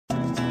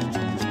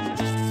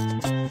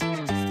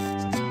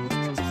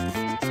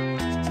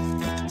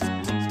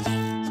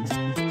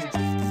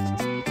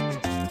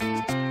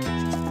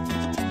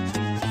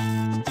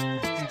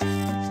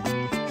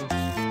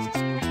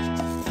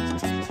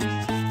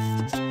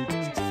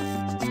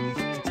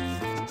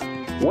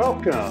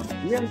Welcome,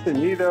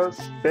 bienvenidos,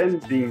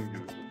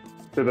 benvindos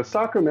to the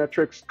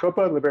Soccermetrics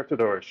Copa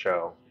Libertadores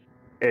Show,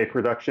 a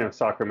production of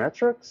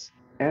Soccermetrics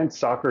and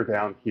Soccer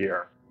Down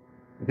Here,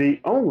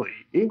 the only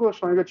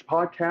English language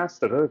podcast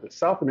devoted to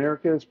South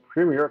America's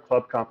premier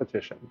club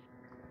competition.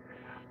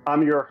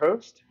 I'm your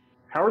host,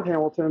 Howard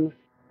Hamilton,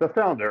 the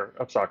founder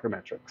of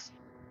Soccermetrics.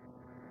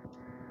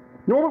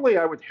 Normally,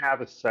 I would have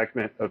a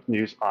segment of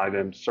news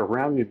items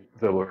surrounding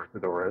the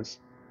Libertadores,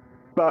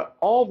 but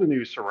all the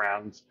news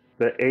surrounds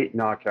the 8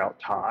 knockout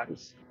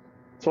ties.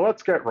 So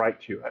let's get right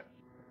to it.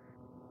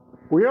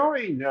 We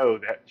already know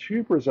that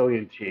 2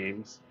 Brazilian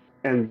teams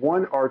and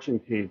 1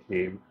 Argentine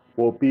team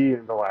will be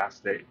in the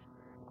last 8.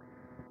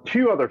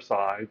 2 other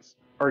sides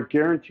are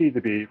guaranteed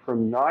to be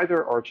from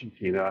neither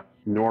Argentina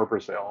nor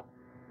Brazil.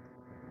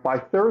 By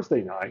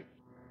Thursday night,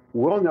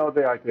 we'll know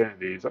the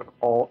identities of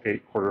all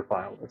 8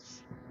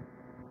 quarterfinalists.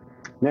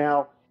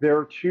 Now, there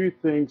are 2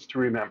 things to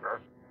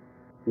remember.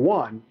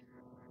 1,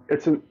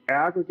 it's an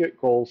aggregate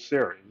goal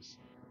series,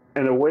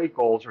 and away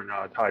goals are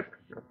not a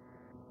tiebreaker.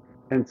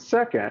 And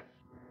second,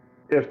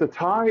 if the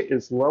tie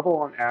is level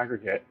on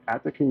aggregate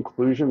at the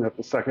conclusion of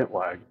the second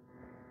leg,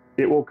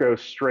 it will go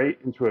straight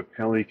into a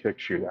penalty kick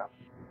shootout.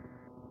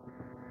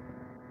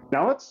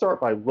 Now let's start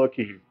by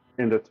looking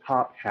in the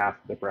top half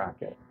of the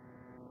bracket.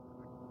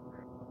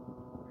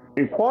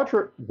 In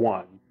Quadrant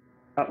 1,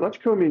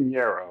 Atletico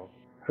Mineiro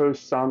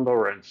hosts San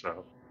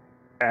Lorenzo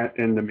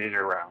in the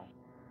Mineirão.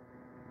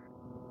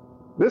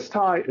 This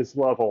tie is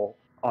level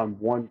on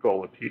 1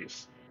 goal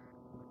apiece.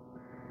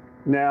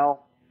 Now,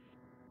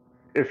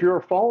 if you're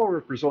a follower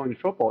of Brazilian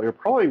football, you're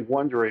probably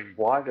wondering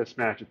why this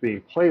match is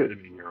being played at the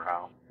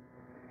Mineirão.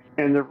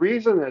 And the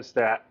reason is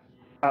that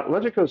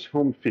Atletico's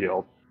home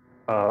field,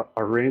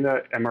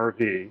 Arena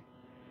MRV,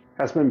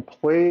 has been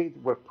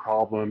plagued with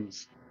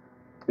problems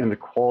in the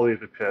quality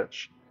of the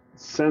pitch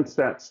since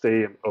that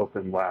stadium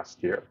opened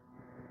last year.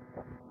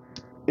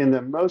 In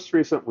the most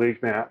recent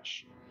league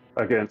match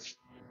against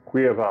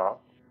Cuiabá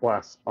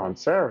on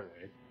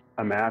Saturday,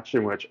 a match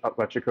in which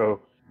Atletico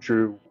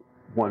drew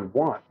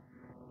 1-1.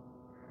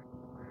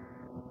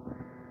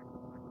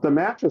 The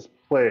match was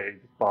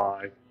plagued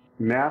by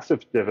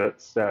massive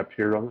divots that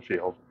appeared on the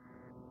field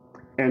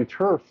and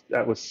turf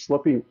that was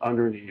slipping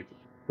underneath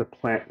the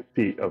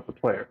feet of the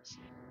players.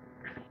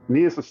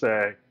 Needless to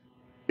say,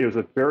 it was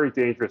a very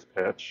dangerous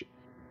pitch.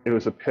 It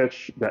was a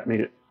pitch that made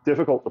it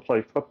difficult to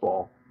play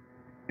football,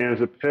 and it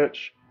was a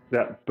pitch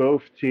that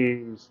both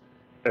teams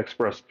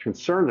expressed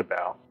concern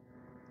about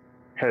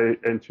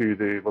headed into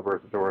the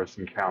Libertadores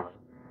encounter.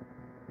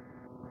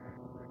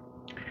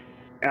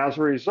 As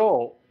a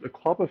result, the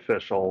club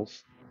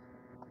officials,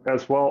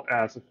 as well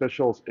as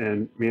officials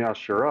in Minas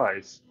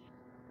Gerais,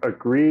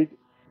 agreed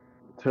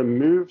to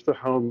move the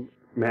home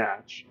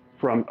match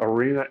from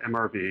Arena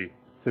MRV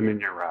to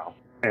Mineirão,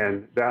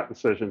 and that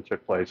decision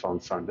took place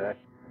on Sunday.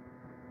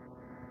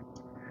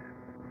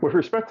 With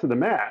respect to the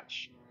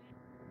match,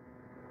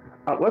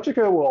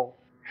 Atletico will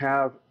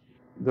have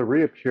the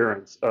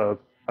reappearance of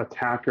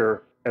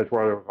attacker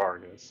Eduardo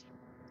Vargas,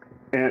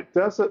 and it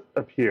doesn't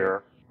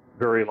appear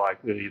very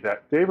likely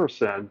that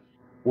Daverson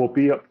will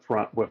be up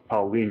front with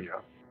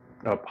Paulinho.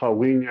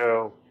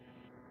 Paulinho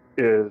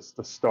is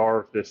the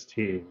star of this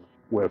team,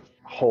 with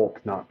Hulk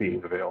not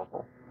being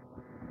available.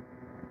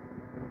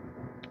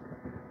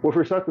 With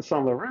respect to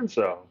San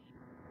Lorenzo,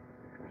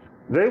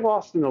 they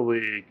lost in the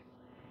league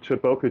to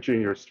Boca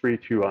Juniors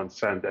 3-2 on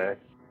Sunday.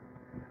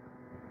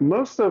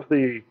 Most of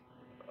the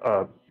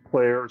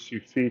players who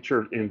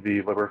featured in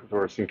the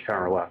Libertadores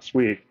encounter last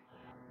week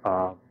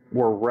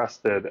were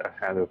rested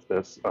ahead of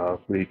this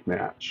league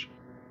match.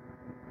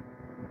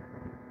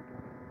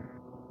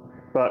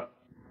 But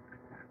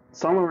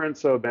San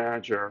Lorenzo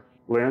manager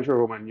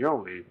Leandro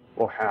Romagnoli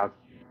will have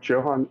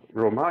Johan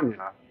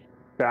Romagna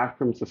back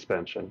from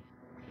suspension.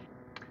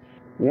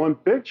 One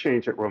big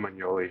change that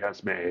Romagnoli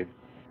has made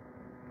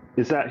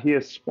is that he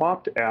has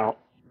swapped out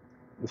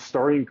the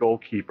starting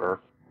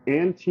goalkeeper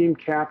and team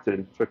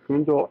captain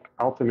Facundo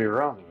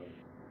Altamirano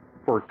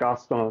for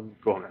Gaston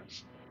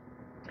Gomes.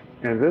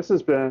 And this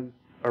has been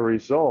a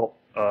result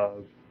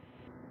of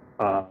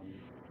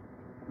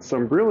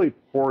some really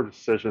poor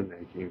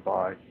decision-making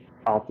by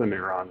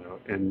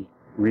Altamirano in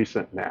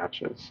recent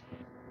matches.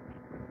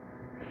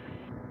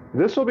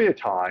 This will be a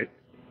tie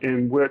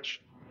in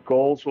which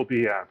goals will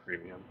be at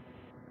premium.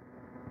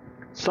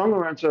 San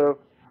Lorenzo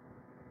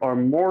are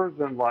more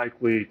than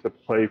likely to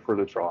play for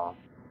the draw,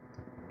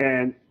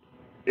 and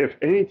if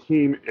any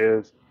team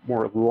is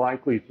more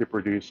likely to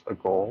produce a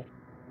goal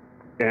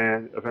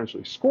and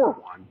eventually score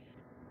one,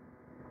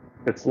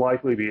 it's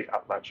likely to be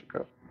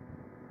Atletico.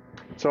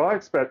 So I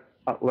expect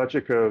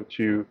Atletico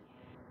to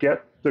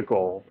get the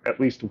goal, at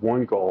least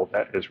one goal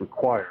that is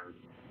required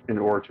in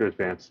order to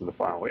advance to the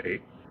final 8.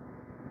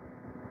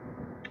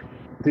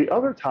 The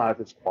other tie of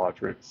this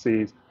quadrant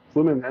sees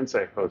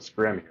Fluminense host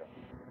Grêmio.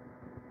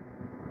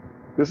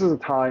 This is a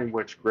tie in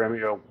which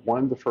Grêmio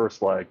won the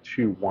first leg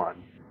 2-1.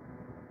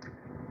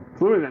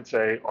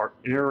 Fluminense are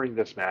entering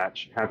this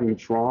match having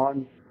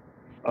drawn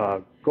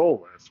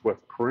goalless with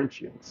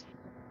Corinthians.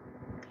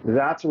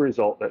 That's a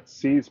result that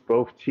sees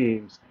both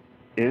teams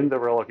in the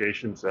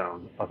relegation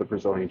zone of the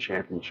Brazilian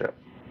Championship.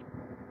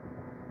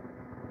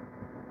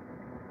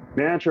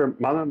 Manager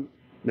Mano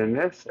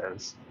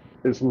Menezes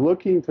is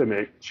looking to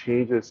make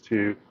changes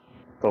to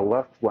the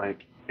left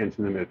flank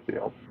into the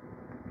midfield.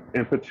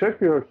 In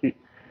particular, the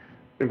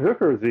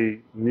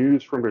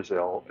news from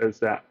Brazil is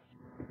that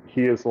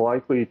he is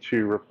likely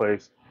to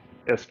replace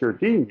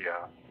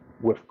Esquerdinha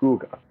with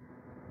Guga.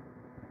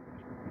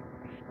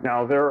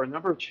 Now, there are a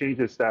number of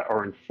changes that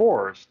are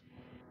enforced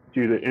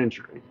due to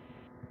injury.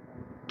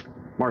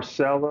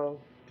 Marcelo,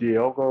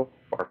 Diogo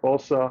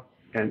Barbosa,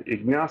 and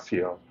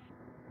Ignacio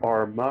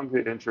are among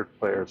the injured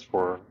players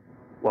for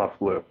La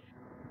Flu.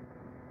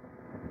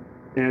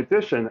 In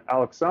addition,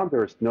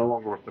 Alexander is no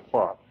longer with the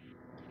club.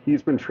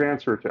 He's been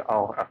transferred to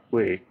Al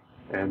Ahly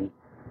in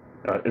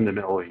the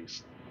Middle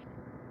East.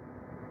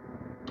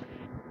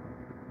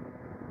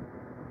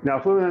 Now,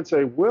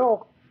 Fluminense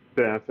will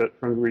benefit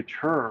from the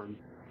return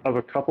of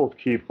a couple of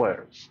key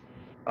players,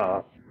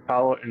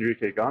 Paulo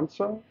Enrique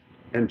Ganso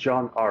and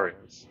John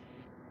Arias.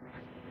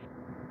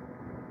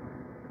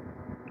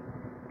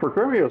 For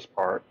Grêmio's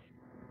part,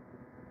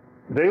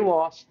 they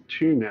lost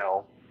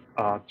 2-0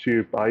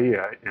 to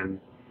Bahia in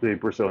the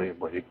Brazilian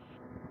League.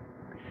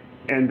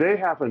 And they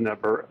have a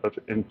number of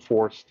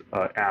enforced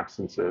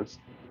absences.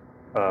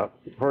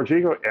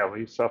 Rodrigo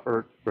Eli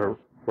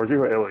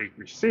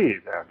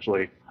received,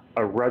 actually,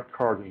 a red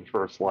card in the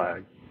first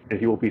leg, and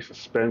he will be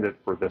suspended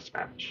for this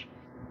match.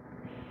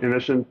 In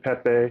addition,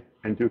 Pepe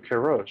and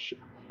Duqueiroz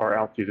are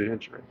out due to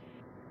injury.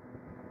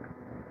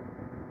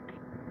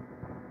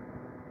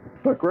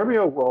 But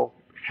Grêmio will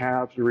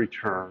have the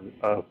return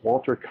of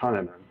Walter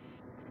Kahneman,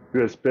 who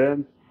has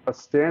been a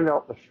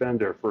standout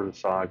defender for the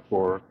side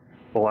for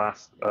the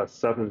last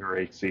 7 or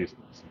 8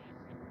 seasons.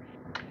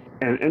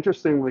 And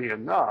interestingly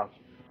enough,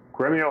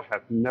 Grêmio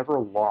have never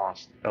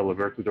lost a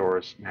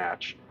Libertadores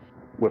match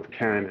with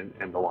Kahneman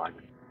in the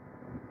lineup.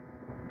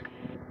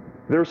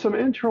 There's some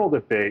internal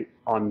debate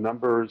on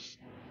numbers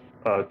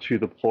to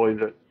deploy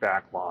the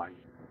back line,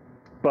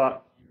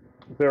 but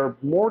they're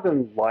more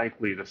than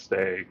likely to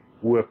stay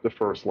with the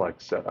first leg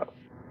setup.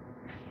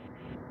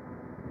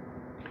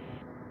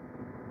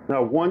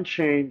 Now, one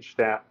change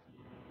that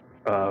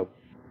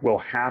will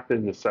happen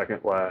in the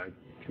second leg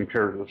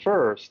compared to the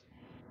first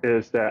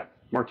is that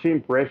Martin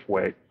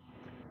Braithwaite,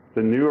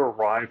 the new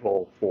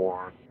arrival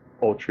for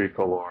Old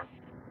Tricolor,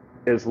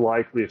 is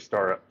likely to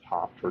start up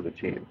top for the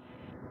team.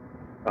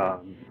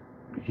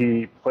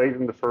 He played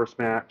in the first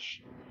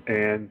match,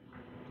 and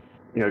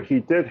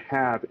he did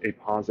have a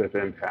positive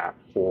impact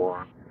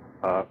for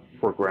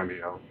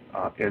Grêmio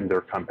in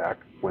their comeback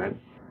win.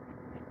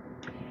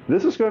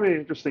 This is going to be an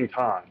interesting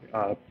tie.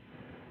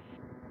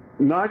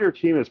 Neither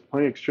team is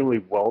playing extremely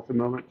well at the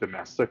moment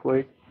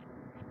domestically.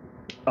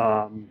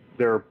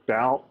 They're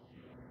about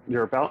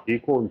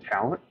equal in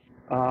talent.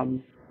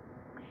 And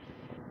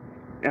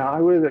I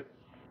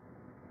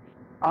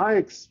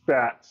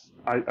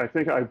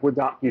think I would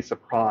not be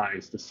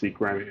surprised to see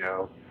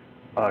Grêmio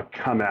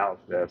come out of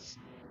this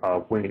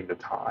winning the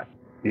tie,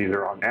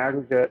 either on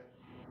aggregate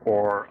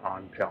or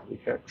on penalty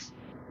kicks.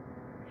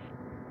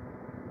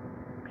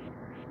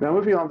 Now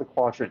moving on to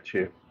quadrant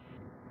 2.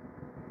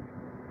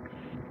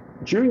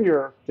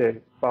 Junior de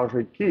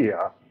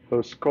Barranquilla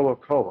hosts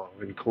Colo-Colo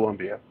in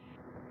Colombia.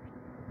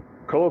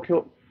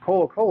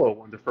 Colo-Colo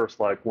won the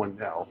first leg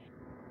 1-0.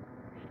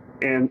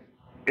 And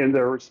in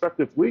their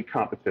respective league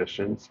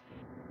competitions,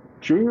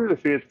 Junior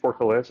defeated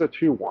Fortaleza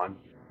 2-1,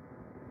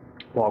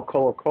 while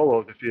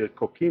Colo-Colo defeated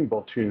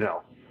Coquimbo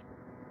 2-0.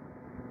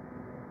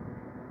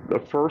 The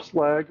first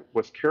leg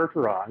was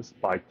characterized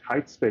by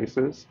tight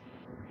spaces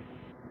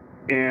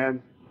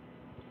and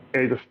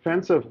a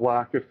defensive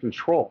lack of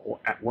control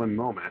at one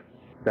moment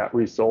that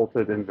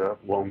resulted in the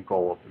lone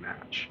goal of the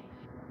match.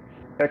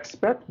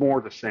 Expect more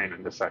of the same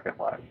in the second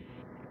leg.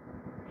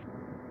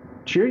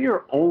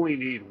 Junior only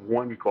need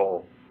one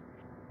goal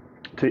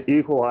to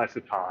equalize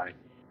the tie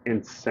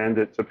and send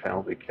it to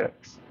penalty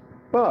kicks.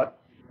 But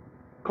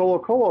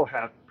Colo-Colo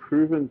have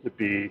proven to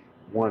be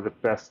one of the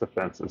best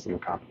defenses in the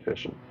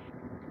competition.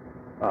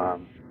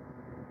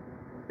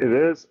 It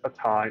is a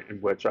tie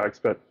in which I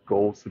expect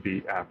goals to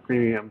be at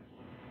premium,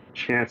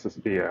 chances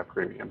to be at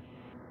premium.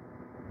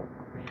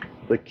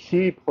 The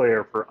key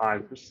player for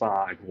either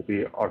side will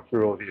be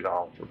Arturo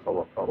Vidal for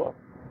Colo-Colo.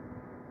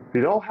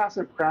 Vidal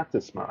hasn't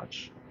practiced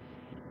much,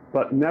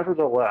 but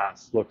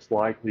nevertheless looks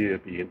likely to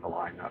be in the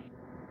lineup.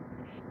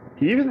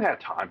 He even had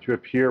time to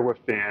appear with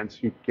fans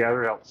who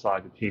gathered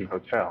outside the team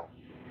hotel,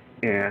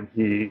 and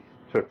he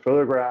took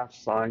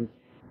photographs, signed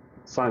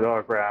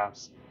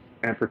autographs,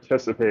 and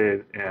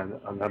participated in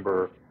a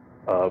number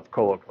of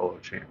Colo-Colo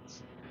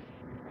chants.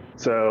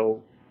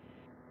 So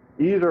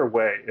either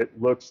way,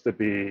 it looks to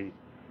be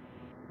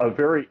a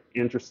very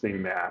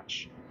interesting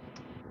match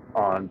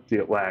on the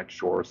Atlantic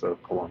shores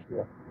of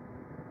Colombia.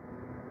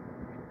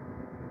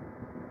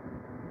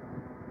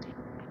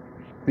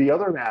 The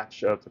other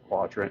match of the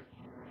quadrant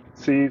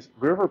sees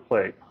River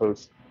Plate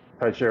host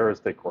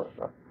Talleres de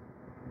Córdoba.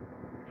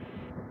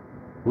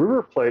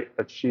 River Plate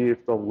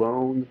achieved the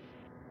lone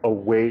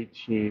away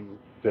team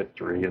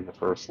victory in the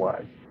first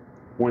leg,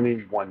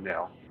 winning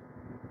 1-0.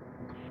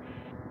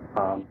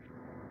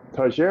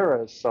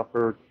 Talleres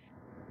suffered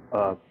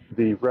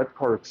the red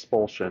card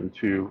expulsion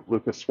to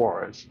Lucas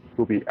Suarez,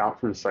 who will be out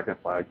for the second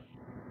leg.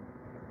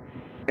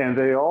 And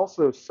they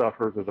also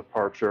suffered the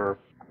departure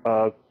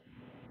of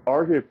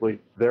arguably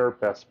their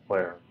best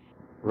player,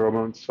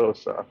 Ramon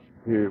Sosa,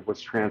 who was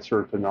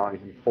transferred to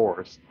Nottingham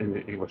Forest in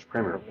the English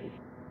Premier League.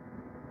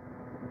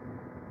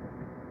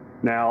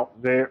 Now,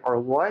 they are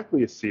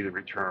likely to see the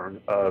return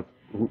of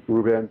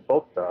Ruben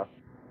Bopta,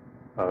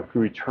 who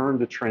returned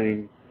to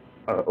training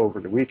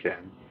over the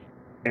weekend,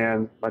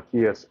 and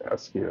Matias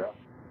Esquira.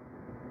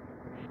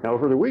 Now,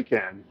 over the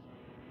weekend,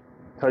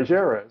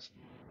 Talleres,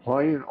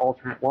 playing an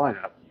alternate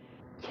lineup,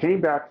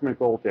 came back from a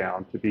goal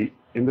down to beat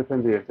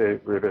Independiente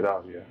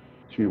Rivadavia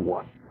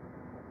 2-1.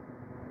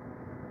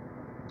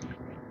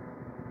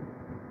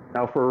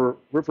 Now, for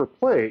River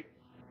Plate,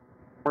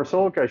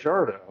 Marcelo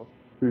Gallardo,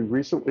 who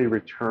recently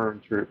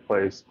returned to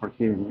replace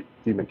Martin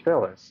Di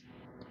Michelis,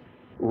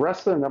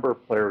 rested a number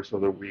of players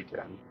over the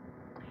weekend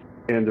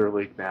in their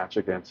league match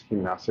against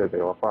Gimnasia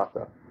de la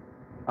Plata,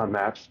 a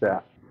match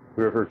that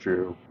River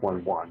drew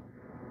 1-1.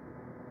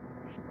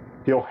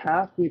 He'll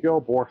have Miguel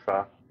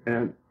Borja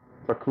and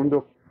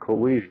Facundo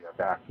Colidia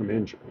back from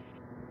injury.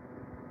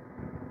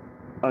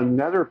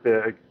 Another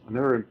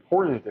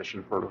important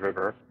addition for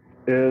River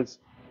is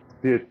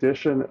the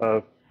addition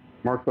of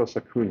Marcos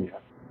Acuna,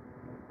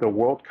 the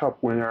World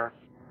Cup winner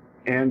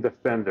and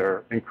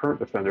current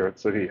defender at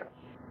Sevilla.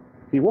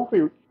 He won't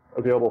be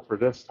available for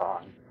this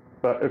time,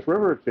 but if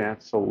River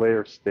advances to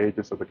later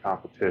stages of the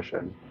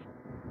competition,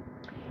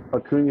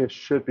 Acuna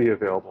should be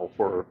available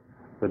for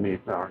the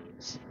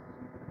Nightmares.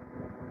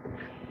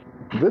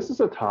 This is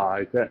a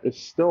tie that is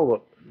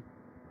still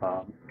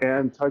open,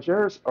 and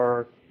Talleres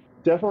are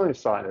definitely a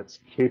side that's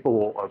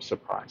capable of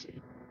surprising.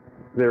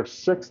 They're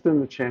sixth in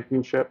the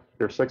championship.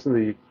 They're sixth in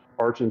the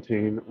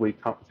Argentine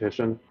league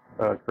competition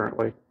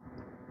currently.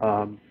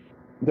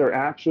 They're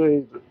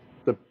actually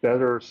the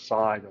better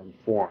side on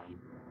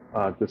form,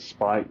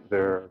 despite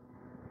their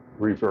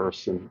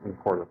reverse in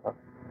Cordoba.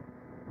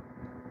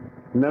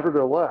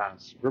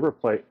 Nevertheless, River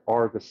Plate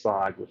are the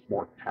side with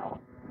more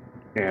talent,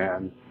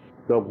 and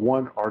the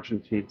one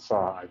Argentine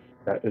side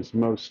that is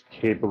most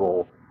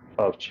capable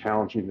of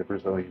challenging the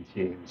Brazilian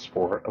teams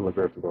for a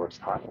Libertadores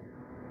title.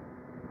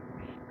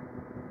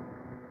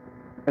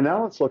 And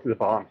now let's look at the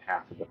bottom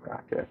half of the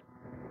bracket.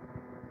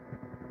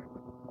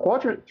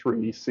 Quadrant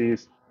 3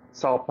 sees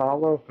Sao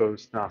Paulo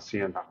host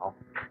Nacional.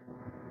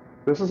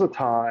 This is a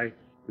tie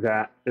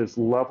that is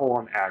level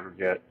on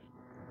aggregate,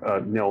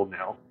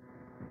 0-0.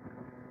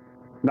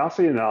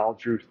 Nacional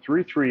drew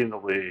 3-3 in the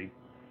league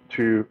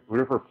to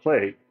River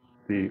Plate,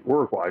 the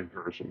Uruguay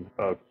version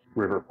of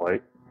River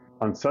Plate,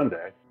 on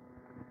Sunday,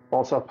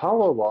 while Sao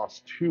Paulo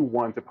lost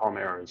 2-1 to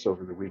Palmeiras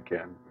over the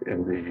weekend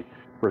in the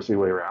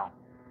Brasileirão.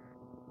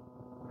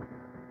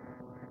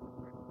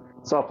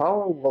 Sao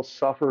Paulo will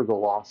suffer the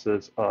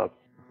losses of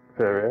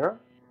Ferreira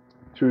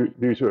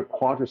due to a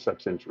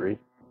quadriceps injury,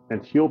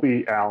 and he'll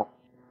be out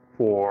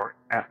for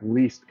at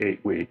least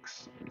 8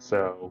 weeks.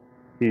 So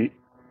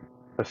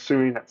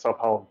assuming that Sao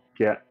Paulo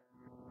get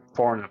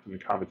far enough in the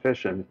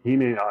competition, he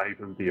may not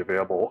even be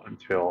available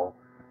until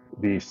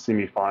the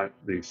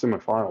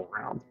semifinal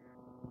round.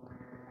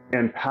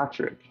 And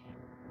Patrick,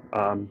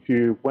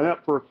 who went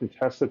up for a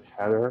contested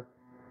header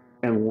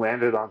and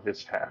landed on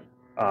his head,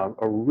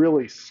 a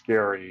really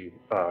scary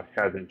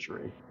head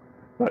injury,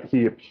 but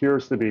he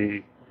appears to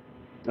be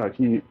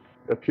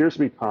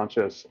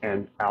conscious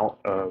and out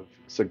of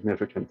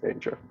significant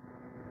danger.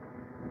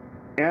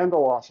 And the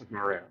loss of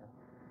Moreira.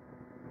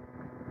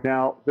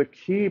 Now, the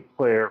key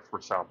player for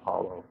Sao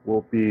Paulo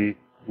will be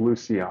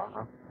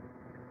Luciano.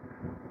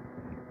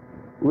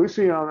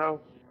 Luciano,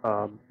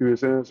 who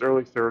is in his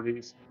early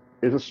 30s,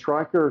 is a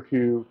striker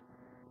who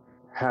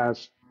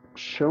has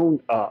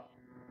shown up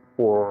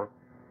for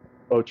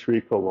O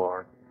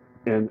Tricolor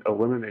in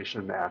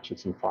elimination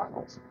matches and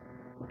finals.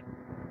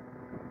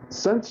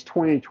 Since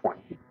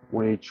 2020,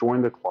 when he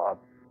joined the club,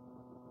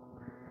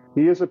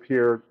 he has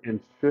appeared in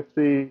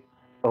 50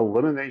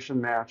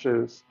 elimination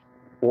matches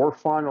or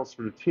finals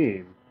for the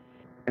team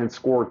and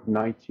scored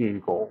 19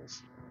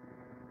 goals.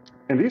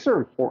 And these are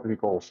important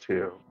goals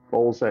too,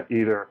 goals that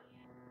either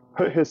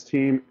put his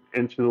team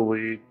into the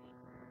lead,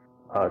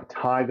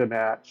 tie the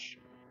match,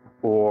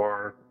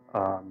 or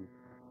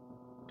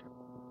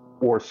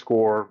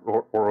score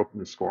or open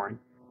the scoring.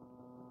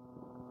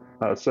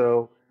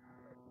 So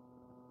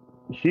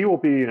he will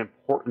be an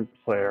important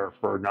player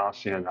for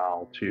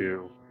Nacional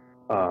to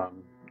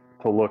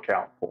look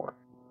out for.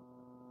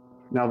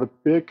 Now, the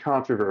big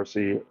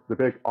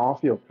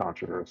off-field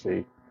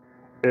controversy,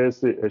 is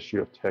the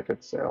issue of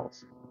ticket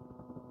sales.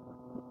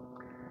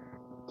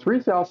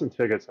 3,000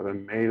 tickets have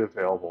been made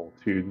available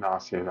to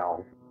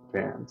Nacional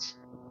fans,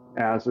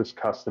 as is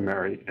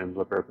customary in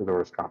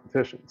Libertadores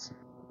competitions.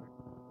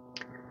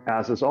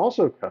 As is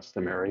also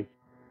customary,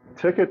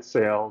 ticket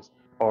sales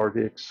are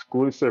the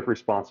exclusive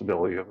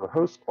responsibility of the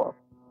host club.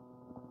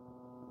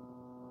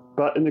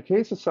 But in the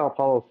case of Sao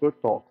Paulo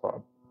Football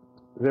Club,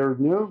 there are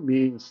no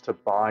means to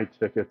buy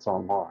tickets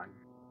online.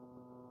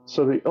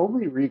 So the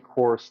only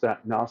recourse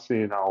that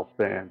Nacional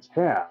fans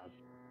have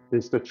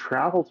is to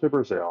travel to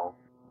Brazil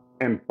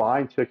and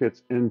buy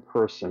tickets in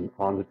person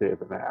on the day of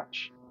the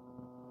match.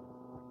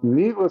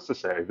 Needless to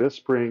say, this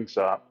brings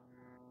up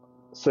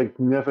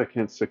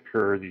significant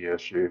security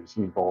issues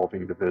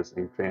involving the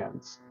visiting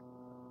fans.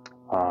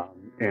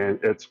 And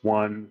it's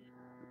one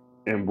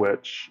in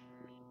which,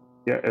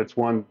 it's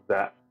one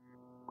that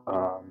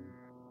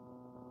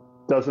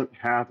doesn't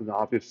have an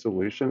obvious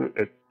solution.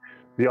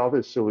 The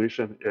obvious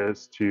solution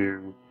is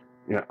to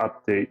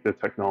update the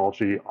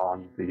technology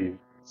on the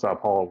Sao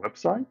Paulo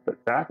website, but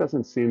that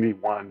doesn't seem to be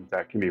one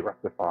that can be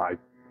rectified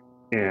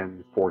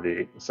in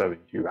 48 to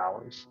 72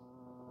 hours.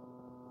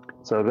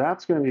 So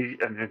that's going to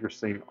be an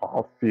interesting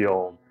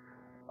off-field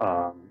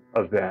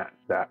event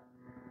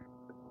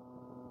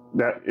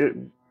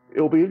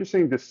it'll be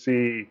interesting to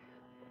see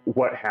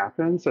what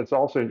happens. It's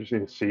also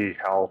interesting to see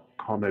how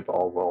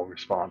CONMEBOL will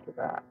respond to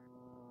that.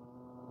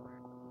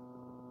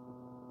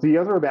 The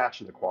other match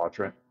in the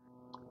quadrant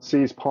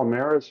sees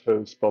Palmeiras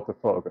host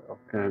Botafogo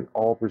in an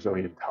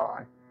all-Brazilian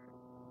tie.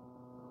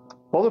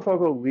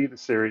 Botafogo lead the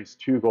series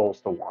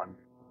 2-1.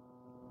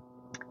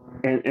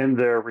 And in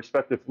their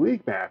respective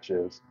league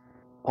matches,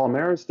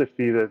 Palmeiras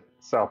defeated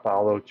Sao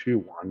Paulo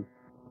 2-1,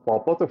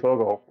 while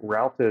Botafogo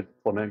routed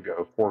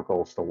Flamengo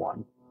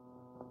 4-1.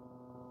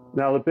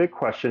 Now, the big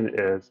question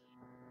is,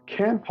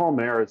 can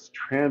Palmeiras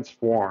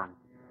transform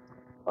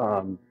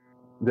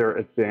their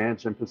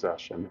advantage in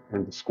possession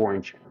into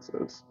scoring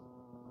chances?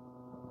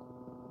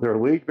 Their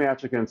league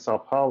match against Sao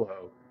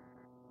Paulo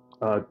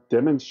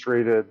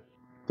demonstrated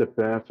the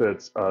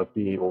benefits of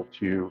being able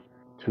to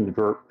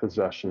convert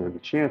possession into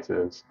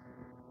chances.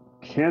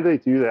 Can they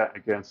do that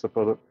against the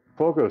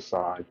Botafogo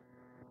side,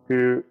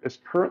 who is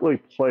currently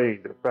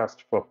playing their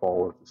best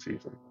football of the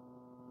season?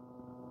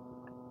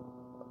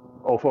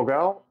 O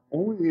Fogão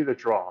only need a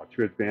draw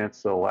to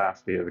advance to the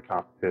last day of the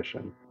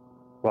competition,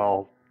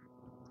 while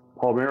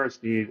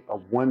Palmeiras need a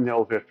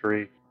 1-0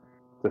 victory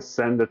to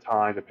send the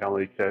tie to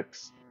penalty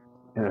kicks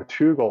and a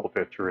 2-goal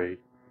victory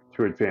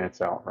to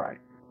advance outright.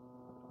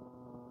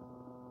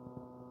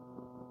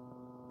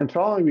 And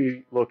finally,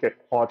 we look at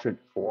quadrant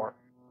 4.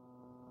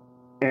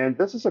 And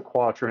this is a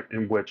quadrant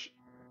in which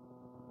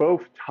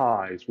both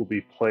ties will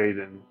be played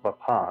in La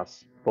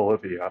Paz,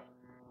 Bolivia,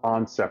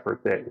 on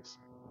separate days.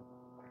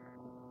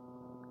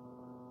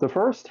 The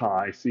first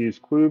tie sees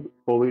Club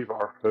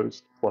Bolivar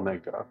host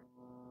Flamengo.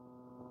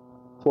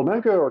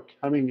 Flamengo are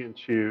coming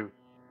into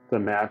the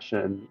match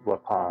in La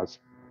Paz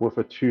with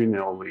a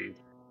 2-0 lead.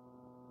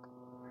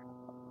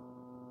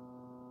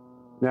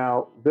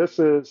 Now, this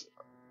is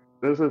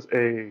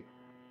a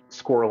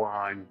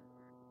scoreline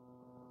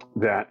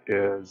that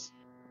is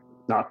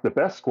not the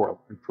best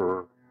scoreline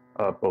for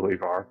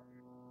Bolivar,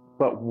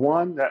 but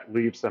one that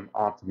leaves them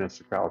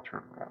optimistic about a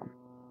turnaround.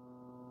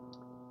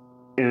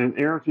 In an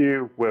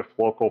interview with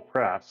local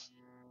press,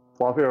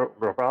 Flavio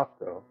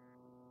Rovato,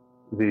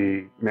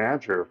 the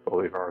manager of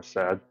Bolivar,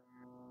 said,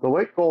 "The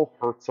late goal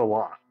hurts a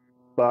lot,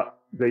 but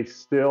they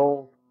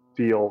still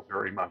feel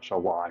very much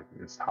alive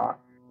in this tie."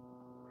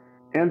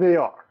 And they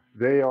are.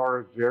 They are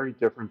a very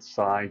different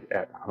side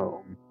at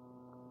home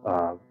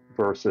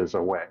versus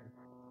away,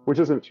 which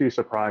isn't too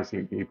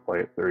surprising when you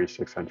play at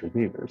 3,600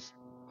 meters.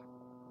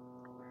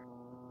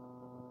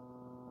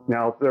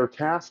 Now, their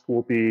task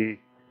will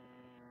be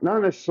not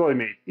necessarily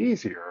made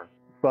easier,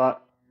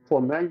 but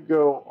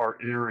Flamengo are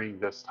entering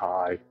this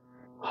tie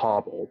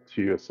hobbled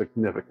to a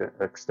significant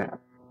extent.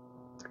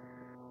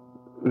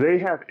 They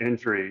have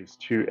injuries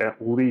to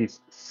at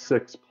least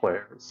 6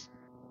 players,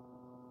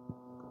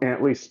 and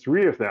at least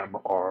 3 of them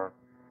are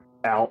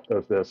out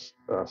of this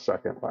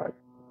second leg.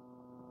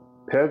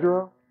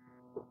 Pedro,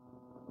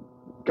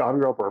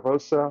 Gabriel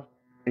Barbosa,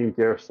 and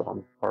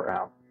Gerson are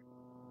out.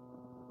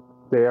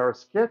 De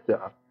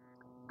Arrascaeta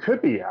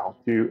could be out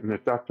due to an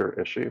adductor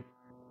issue.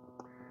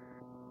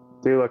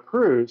 De La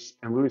Cruz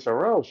and Luis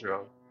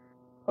Araujo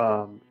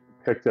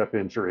picked up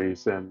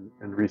injuries in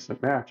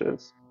recent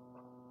matches.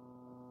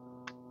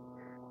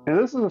 And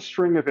this is a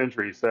string of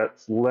injuries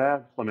that's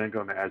led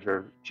Flamengo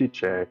manager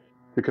Chiche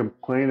to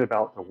complain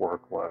about the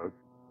workload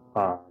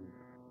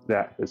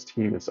that his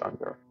team is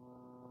under.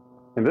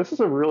 And this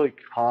is a really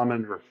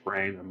common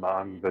refrain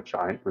among the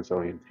giant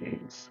Brazilian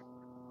teams.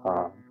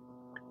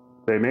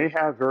 They may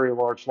have very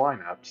large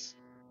lineups,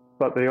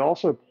 but they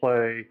also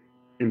play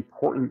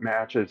important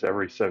matches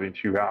every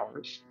 72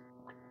 hours.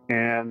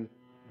 And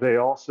they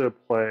also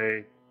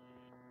play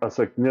a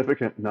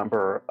significant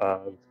number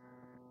of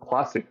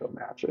Clásico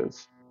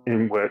matches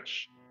in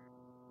which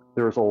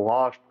there's a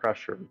lot of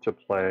pressure to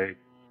play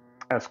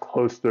as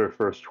close to their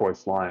first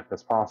choice lineup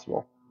as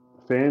possible.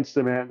 Fans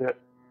demand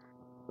it,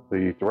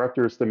 the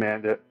directors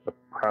demand it, the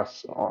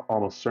press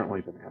almost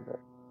certainly demand it.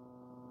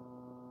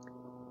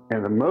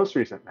 In the most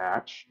recent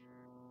match,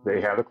 they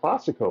had a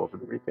Clásico over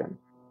the weekend,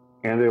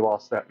 and they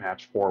lost that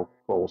match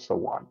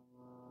 4-1.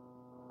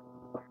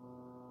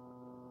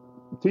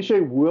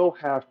 Tiche will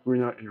have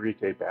Bruno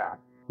Henrique back,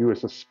 he was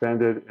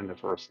suspended in the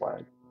first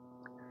leg.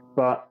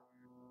 But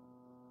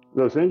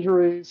those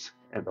injuries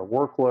and the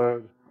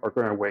workload are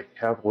going to weigh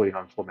heavily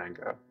on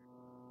Flamengo.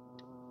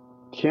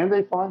 Can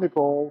they find a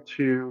goal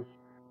to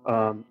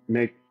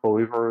make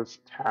Bolivar's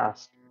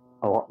task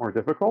a lot more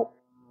difficult?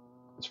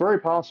 It's very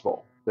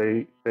possible.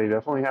 They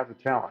definitely have the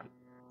talent.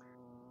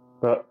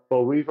 But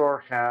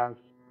Bolivar have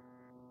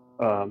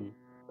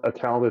a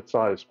talented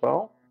side as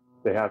well.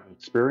 They have an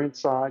experienced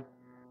side,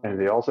 and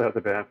they also have the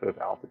benefit of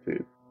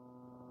altitude.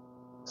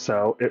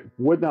 So it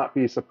would not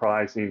be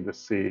surprising to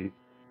see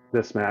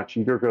this match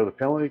either go to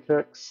penalty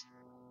kicks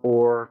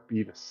or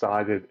be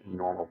decided in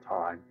normal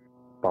time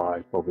by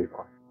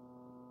Bolivar.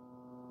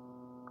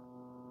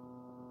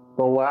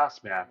 The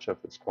last match of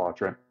this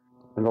quadrant,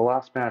 and the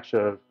last match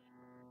of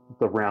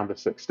the round of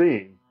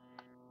 16,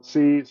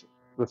 sees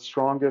the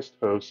strongest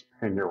host,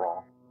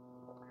 Peñarol.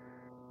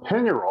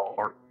 Peñarol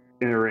are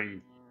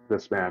entering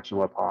this match in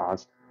La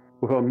Paz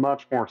with a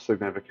much more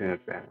significant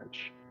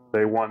advantage.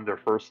 They won their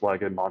first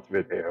leg in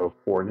Montevideo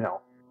 4-0.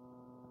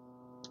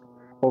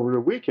 Over the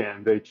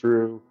weekend, they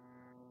drew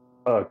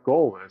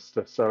goalless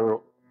to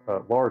Cerro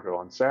Largo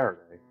on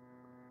Saturday.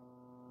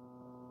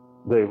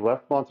 They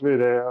left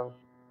Montevideo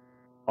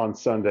on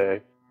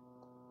Sunday,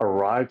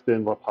 arrived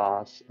in La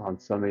Paz on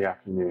Sunday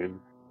afternoon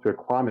to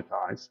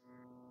acclimatize,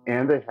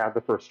 and they had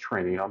the first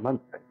training on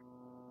Monday.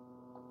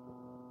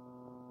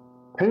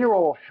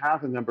 Peñarol will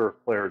have a number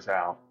of players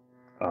out,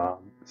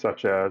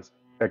 such as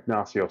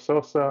Ignacio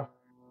Sosa,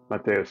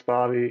 Matteo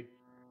Spadi,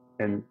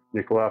 and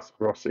Nicolas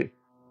Rossi.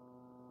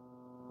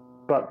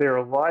 But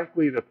they're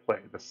likely to play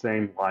the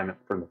same lineup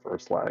from the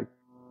first leg.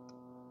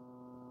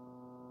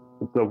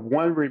 The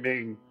one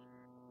remaining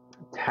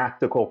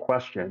tactical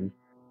question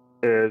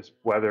is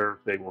whether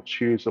they will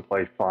choose to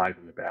play 5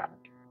 in the back.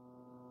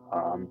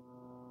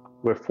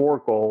 With 4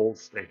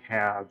 goals, they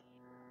have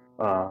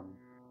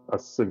a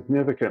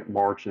significant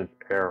margin of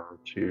error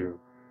to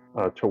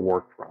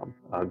work from.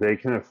 They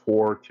can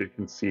afford to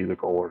concede a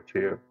goal or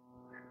 2.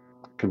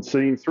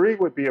 Conceding 3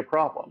 would be a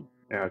problem,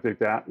 and I think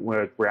that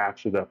would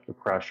ratchet up the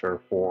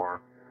pressure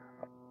for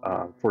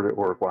the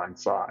Uruguayan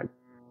side.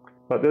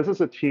 But this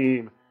is a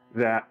team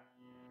that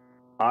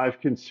I've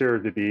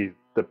considered to be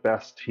the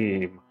best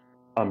team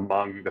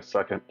among the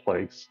second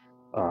place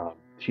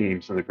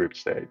teams in the group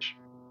stage.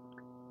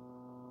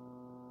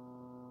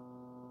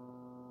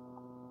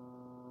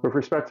 With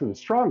respect to the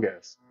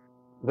strongest,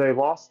 they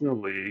lost in the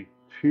league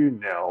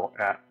 2-0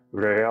 at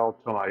Real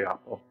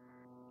Tomayapo.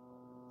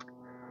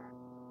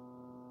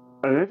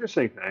 An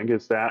interesting thing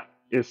is that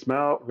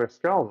Ismael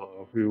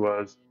Rescalvo, who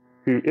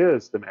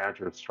is the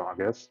manager of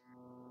strongest,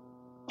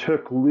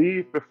 took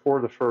leave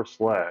before the first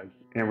leg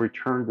and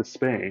returned to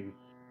Spain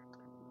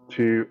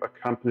to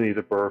accompany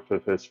the birth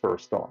of his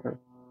first daughter.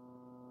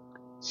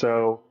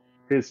 So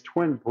his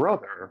twin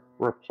brother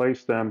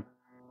replaced them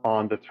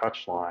on the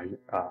touchline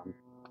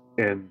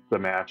in the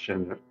match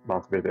in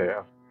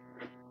Montevideo.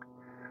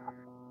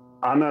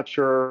 I'm not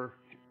sure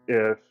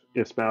if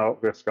Ismael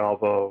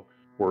Rescalvo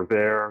were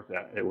there,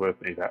 that it would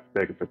have made that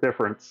big of a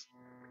difference.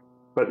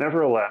 But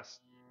nevertheless,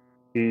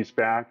 he's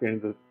back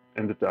in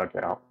the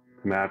dugout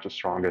to manage the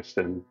strongest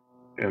in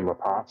La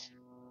Paz.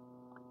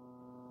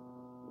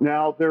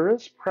 Now, there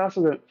is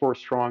precedent for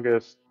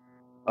strongest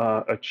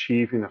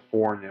achieving a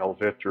 4-0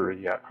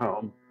 victory at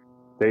home.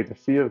 They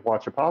defeated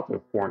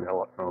Huachipato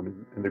 4-0 at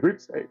home in the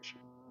group stage.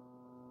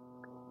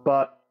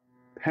 But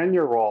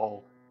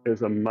Peñarol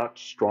is a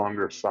much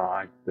stronger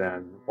side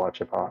than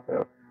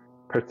Huachipato,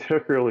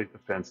 particularly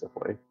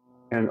defensively,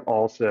 and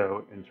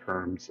also in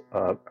terms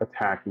of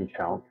attacking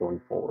talent going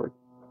forward.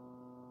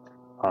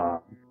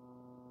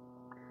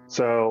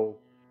 So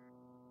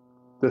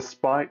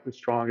despite the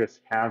strongest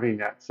having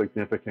that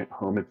significant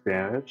home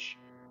advantage,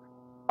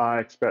 I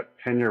expect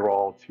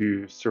Peñarol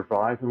to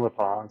survive in La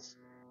Paz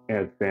and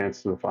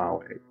advance to the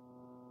final 8.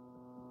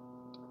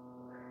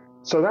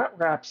 So that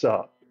wraps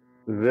up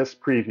this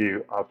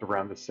preview of the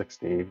round of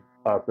 16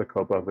 of the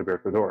Copa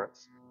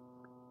Libertadores.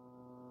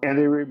 And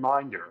a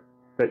reminder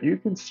that you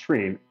can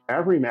stream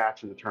every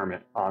match of the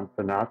tournament on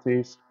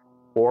Fanati's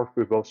or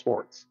Fubo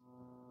Sports.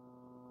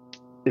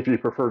 If you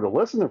prefer to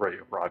listen to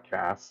radio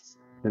broadcasts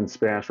in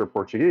Spanish or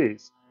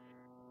Portuguese,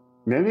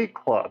 many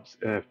clubs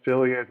and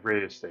affiliated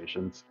radio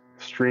stations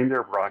stream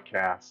their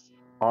broadcasts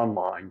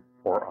online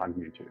or on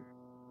YouTube.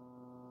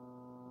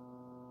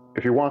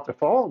 If you want to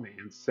follow me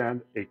and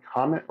send a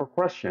comment or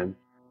question,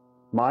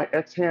 my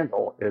X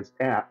handle is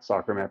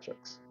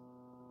 @Soccermetrics.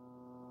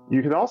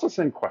 You can also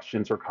send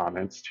questions or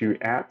comments to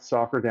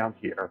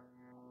 @SoccerDownHere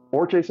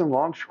or Jason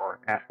Longshore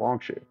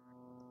 @Longshoe.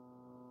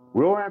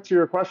 We'll answer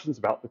your questions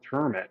about the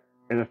tournament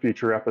in a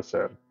future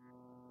episode.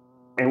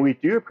 And we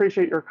do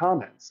appreciate your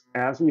comments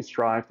as we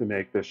strive to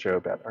make this show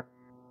better.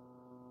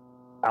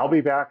 I'll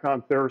be back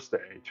on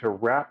Thursday to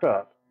wrap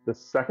up the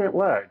second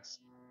legs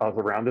of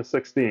the round of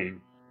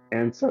 16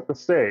 and set the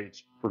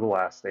stage for the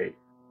last 8.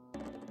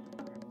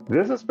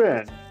 This has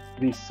been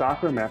the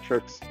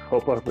Soccermetrics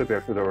Copa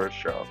Libertadores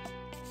Show,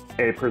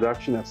 a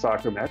production of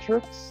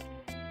Soccermetrics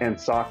and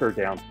Soccer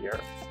Down Here.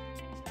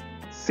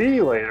 See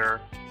you later.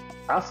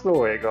 Hasta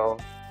luego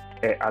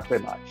e até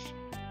mais.